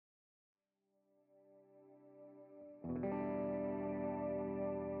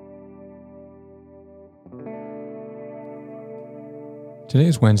Today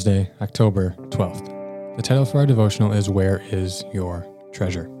is Wednesday, October 12th. The title for our devotional is Where is Your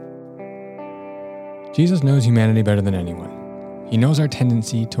Treasure? Jesus knows humanity better than anyone. He knows our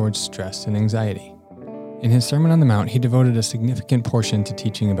tendency towards stress and anxiety. In his Sermon on the Mount, he devoted a significant portion to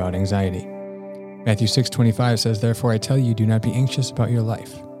teaching about anxiety. Matthew 6:25 says, "Therefore I tell you, do not be anxious about your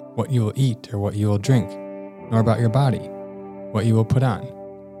life, what you will eat or what you will drink, nor about your body, what you will put on.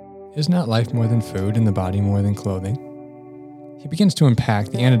 Is not life more than food and the body more than clothing?" He begins to unpack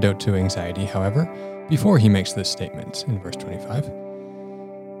the antidote to anxiety, however, before he makes this statement in verse 25.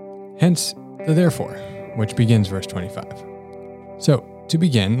 Hence, the therefore, which begins verse 25. So, to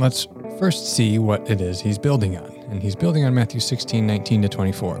begin, let's first see what it is he's building on. And he's building on Matthew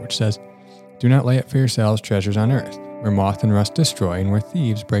 16:19-24, which says, "Do not lay up for yourselves treasures on earth, where moth and rust destroy, and where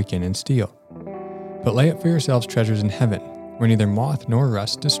thieves break in and steal. But lay up for yourselves treasures in heaven, where neither moth nor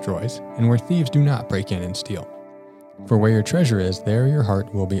rust destroys, and where thieves do not break in and steal. For where your treasure is, there your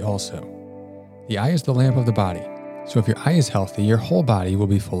heart will be also. The eye is the lamp of the body. So if your eye is healthy, your whole body will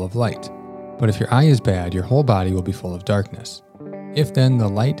be full of light. But if your eye is bad, your whole body will be full of darkness. If then the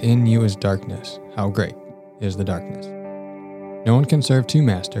light in you is darkness, how great is the darkness? No one can serve two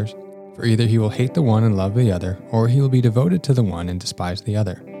masters, for either he will hate the one and love the other, or he will be devoted to the one and despise the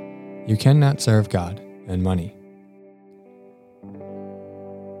other. You cannot serve God and money."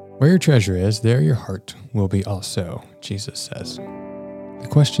 Where your treasure is, there your heart will be also, Jesus says. The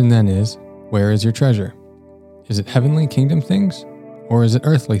question then is, where is your treasure? Is it heavenly kingdom things, or is it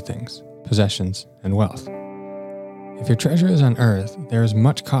earthly things, possessions and wealth? If your treasure is on earth, there is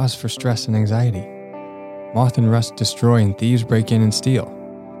much cause for stress and anxiety. Moth and rust destroy and thieves break in and steal.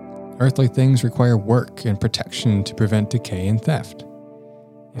 Earthly things require work and protection to prevent decay and theft.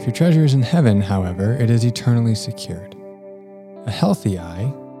 If your treasure is in heaven, however, it is eternally secured. A healthy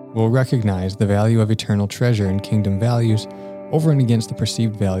eye will recognize the value of eternal treasure and kingdom values over and against the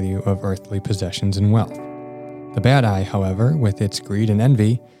perceived value of earthly possessions and wealth. The bad eye, however, with its greed and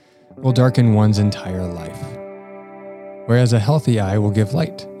envy, will darken one's entire life, whereas a healthy eye will give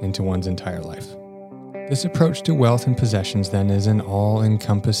light into one's entire life. This approach to wealth and possessions then is an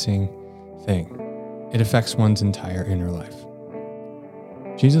all-encompassing thing. It affects one's entire inner life.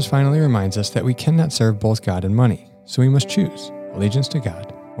 Jesus finally reminds us that we cannot serve both God and money, so we must choose allegiance to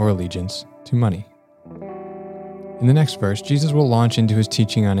God or allegiance to money. In the next verse, Jesus will launch into his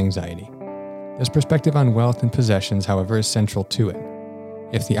teaching on anxiety. This perspective on wealth and possessions, however, is central to it.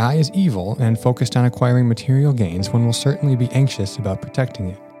 If the eye is evil and focused on acquiring material gains, one will certainly be anxious about protecting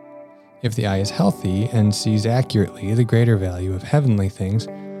it. If the eye is healthy and sees accurately the greater value of heavenly things,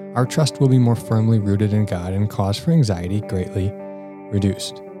 our trust will be more firmly rooted in God and cause for anxiety greatly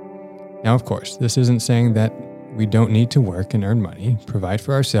reduced. Now, of course, this isn't saying that we don't need to work and earn money, provide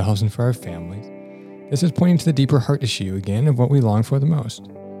for ourselves and for our families. This is pointing to the deeper heart issue again of what we long for the most.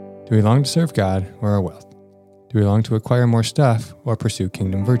 Do we long to serve God or our wealth? Do we long to acquire more stuff or pursue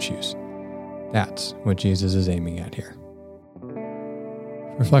kingdom virtues? That's what Jesus is aiming at here.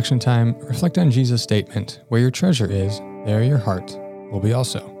 Reflection time. Reflect on Jesus' statement, "Where your treasure is, there your heart will be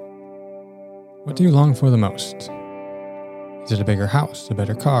also." What do you long for the most? Is it a bigger house, a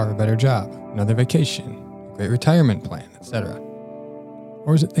better car, a better job, another vacation, a great retirement plan, etc.?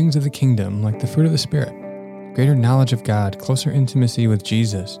 Or is it things of the kingdom, like the fruit of the Spirit, greater knowledge of God, closer intimacy with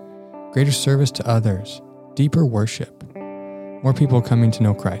Jesus, greater service to others, deeper worship, more people coming to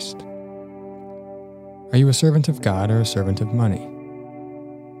know Christ? Are you a servant of God or a servant of money?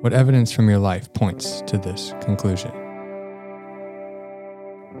 What evidence from your life points to this conclusion?